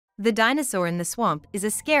The Dinosaur in the Swamp is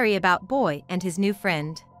a scary about boy and his new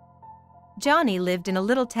friend. Johnny lived in a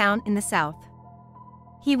little town in the south.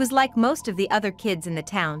 He was like most of the other kids in the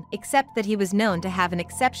town, except that he was known to have an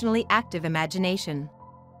exceptionally active imagination.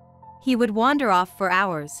 He would wander off for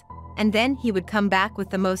hours, and then he would come back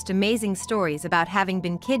with the most amazing stories about having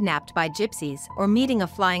been kidnapped by gypsies or meeting a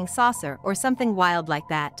flying saucer or something wild like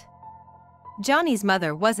that. Johnny's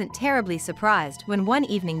mother wasn't terribly surprised when one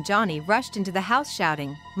evening Johnny rushed into the house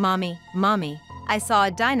shouting, "Mommy, Mommy, I saw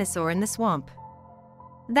a dinosaur in the swamp."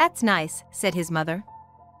 "That's nice," said his mother.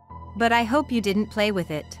 "But I hope you didn't play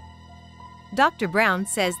with it. Dr. Brown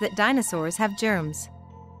says that dinosaurs have germs."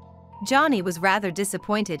 Johnny was rather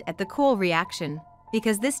disappointed at the cool reaction,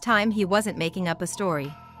 because this time he wasn't making up a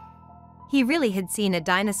story. He really had seen a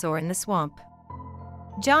dinosaur in the swamp.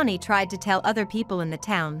 Johnny tried to tell other people in the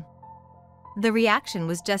town. The reaction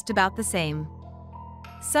was just about the same.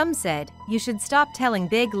 Some said, "You should stop telling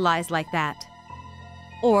big lies like that."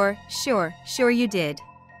 Or, sure you did."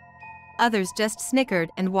 Others just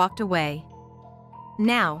snickered and walked away.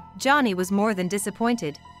 Now, Johnny was more than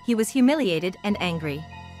disappointed, he was humiliated and angry.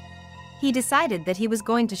 He decided that he was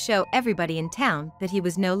going to show everybody in town that he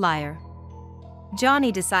was no liar.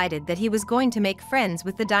 Johnny decided that he was going to make friends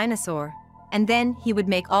with the dinosaur, and then he would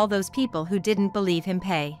make all those people who didn't believe him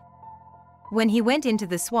pay. When he went into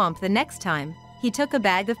the swamp the next time, he took a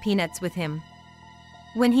bag of peanuts with him.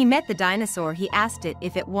 When he met the dinosaur, he asked it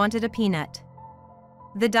if it wanted a peanut.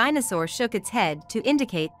 The dinosaur shook its head to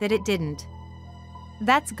indicate that it didn't.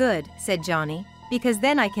 "That's good," said Johnny, "because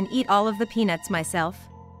then I can eat all of the peanuts myself."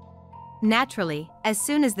 Naturally, as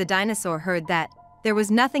soon as the dinosaur heard that, there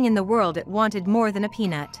was nothing in the world it wanted more than a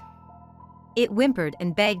peanut. It whimpered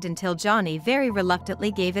and begged until Johnny very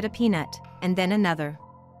reluctantly gave it a peanut, and then another.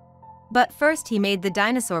 But first he made the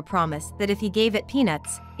dinosaur promise that if he gave it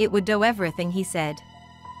peanuts, it would do everything he said.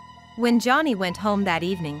 When Johnny went home that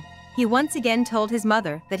evening, he once again told his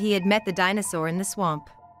mother that he had met the dinosaur in the swamp.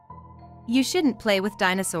 "You shouldn't play with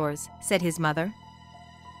dinosaurs," said his mother.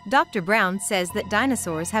 "Dr. Brown says that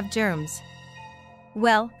dinosaurs have germs."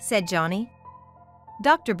 "Well," said Johnny,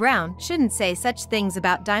 "Dr. Brown shouldn't say such things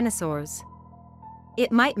about dinosaurs.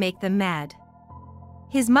 It might make them mad."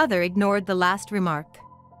 His mother ignored the last remark.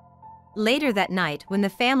 Later that night, when the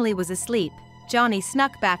family was asleep, Johnny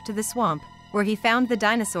snuck back to the swamp, where he found the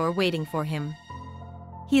dinosaur waiting for him.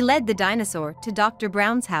 He led the dinosaur to Dr.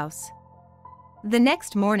 Brown's house. The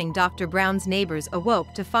next morning, Dr. Brown's neighbors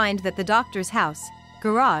awoke to find that the doctor's house,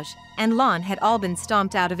 garage, and lawn had all been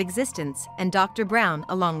stomped out of existence, and Dr. Brown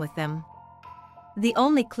along with them. The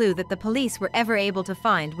only clue that the police were ever able to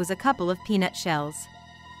find was a couple of peanut shells.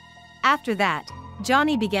 After that,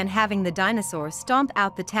 Johnny began having the dinosaur stomp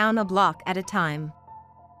out the town a block at a time.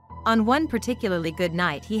 On one particularly good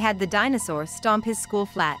night, he had the dinosaur stomp his school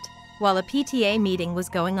flat, while a PTA meeting was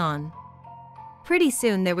going on. Pretty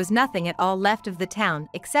soon there was nothing at all left of the town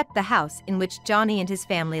except the house in which Johnny and his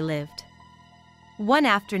family lived. One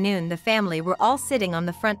afternoon the family were all sitting on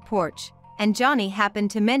the front porch, and Johnny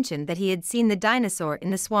happened to mention that he had seen the dinosaur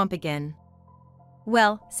in the swamp again.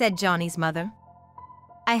 "Well," said Johnny's mother,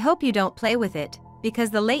 "I hope you don't play with it,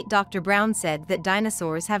 because the late Dr. Brown said that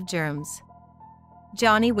dinosaurs have germs."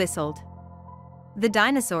 Johnny whistled. The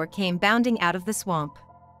dinosaur came bounding out of the swamp.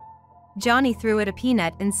 Johnny threw it a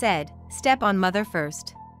peanut and said, "Step on mother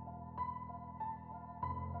first."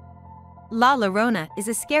 La Llorona is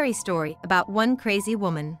a scary story about one crazy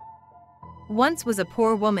woman. Once was a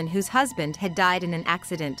poor woman whose husband had died in an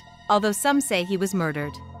accident, although some say he was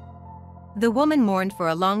murdered. The woman mourned for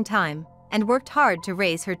a long time, and worked hard to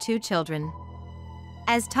raise her 2 children.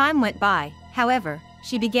 As time went by, however,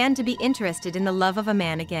 she began to be interested in the love of a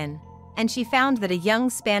man again, and she found that a young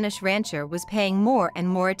Spanish rancher was paying more and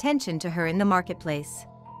more attention to her in the marketplace.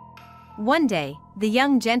 One day, the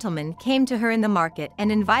young gentleman came to her in the market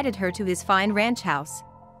and invited her to his fine ranch house,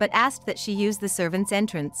 but asked that she use the servant's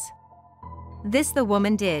entrance. This the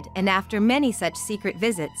woman did, and after many such secret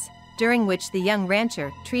visits, during which the young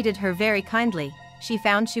rancher treated her very kindly, she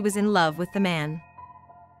found she was in love with the man.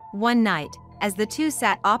 One night, as the two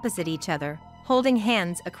sat opposite each other, holding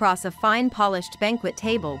hands across a fine polished banquet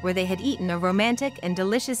table where they had eaten a romantic and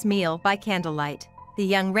delicious meal by candlelight, the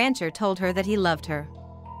young rancher told her that he loved her.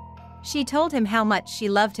 She told him how much she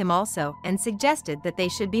loved him also and suggested that they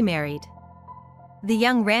should be married. The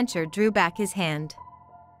young rancher drew back his hand.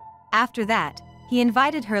 After that, he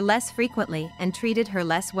invited her less frequently and treated her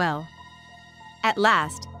less well. At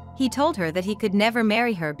last, he told her that he could never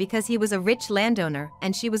marry her because he was a rich landowner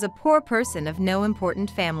and she was a poor person of no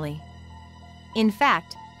important family. In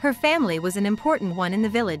fact, her family was an important one in the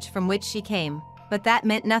village from which she came, but that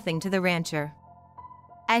meant nothing to the rancher.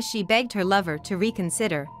 As she begged her lover to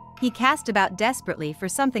reconsider, he cast about desperately for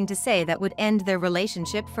something to say that would end their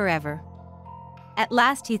relationship forever. At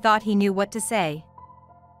last he thought he knew what to say.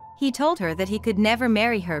 He told her that he could never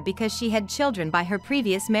marry her because she had children by her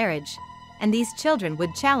previous marriage, and these children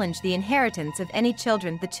would challenge the inheritance of any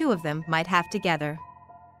children the two of them might have together.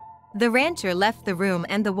 The rancher left the room,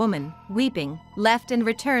 and the woman, weeping, left and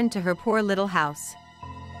returned to her poor little house.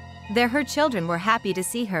 There her children were happy to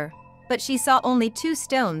see her, but she saw only 2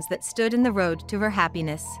 stones that stood in the road to her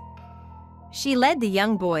happiness. She led the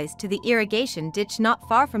young boys to the irrigation ditch not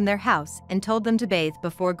far from their house and told them to bathe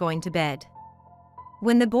before going to bed.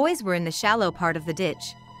 When the boys were in the shallow part of the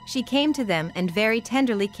ditch, she came to them and very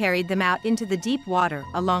tenderly carried them out into the deep water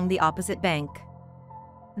along the opposite bank.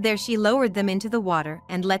 There she lowered them into the water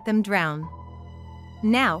and let them drown.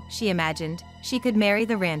 Now, she imagined, she could marry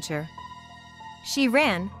the rancher. She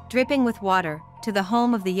ran, dripping with water, to the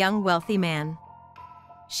home of the young wealthy man.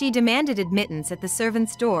 She demanded admittance at the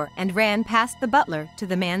servant's door and ran past the butler to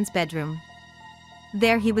the man's bedroom.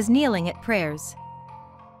 There he was kneeling at prayers.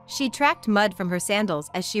 She tracked mud from her sandals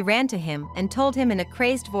as she ran to him and told him in a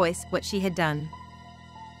crazed voice what she had done.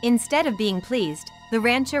 Instead of being pleased, the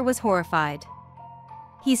rancher was horrified.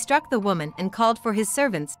 He struck the woman and called for his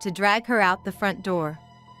servants to drag her out the front door.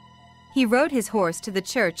 He rode his horse to the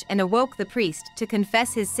church and awoke the priest to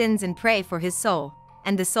confess his sins and pray for his soul,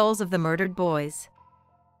 and the souls of the murdered boys.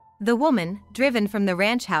 The woman, driven from the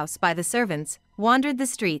ranch house by the servants, wandered the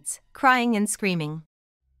streets, crying and screaming.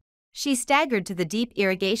 She staggered to the deep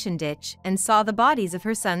irrigation ditch and saw the bodies of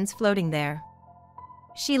her sons floating there.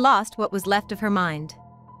 She lost what was left of her mind.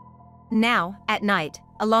 Now, at night,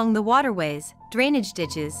 along the waterways, drainage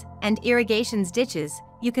ditches, and irrigation ditches,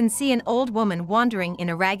 you can see an old woman wandering in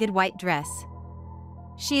a ragged white dress.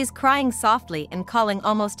 She is crying softly and calling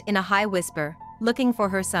almost in a high whisper, looking for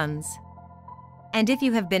her sons. And if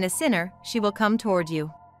you have been a sinner, she will come toward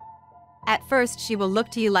you. At first she will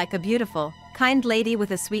look to you like a beautiful, kind lady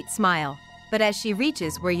with a sweet smile, but as she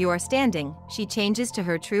reaches where you are standing, she changes to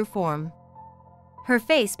her true form. Her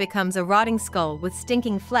face becomes a rotting skull with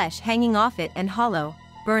stinking flesh hanging off it and hollow,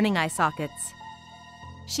 burning eye sockets.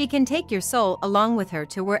 She can take your soul along with her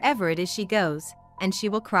to wherever it is she goes, and she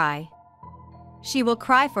will cry. She will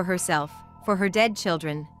cry for herself, for her dead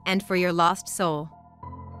children, and for your lost soul.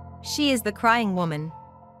 She is the crying woman.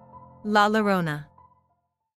 La Llorona.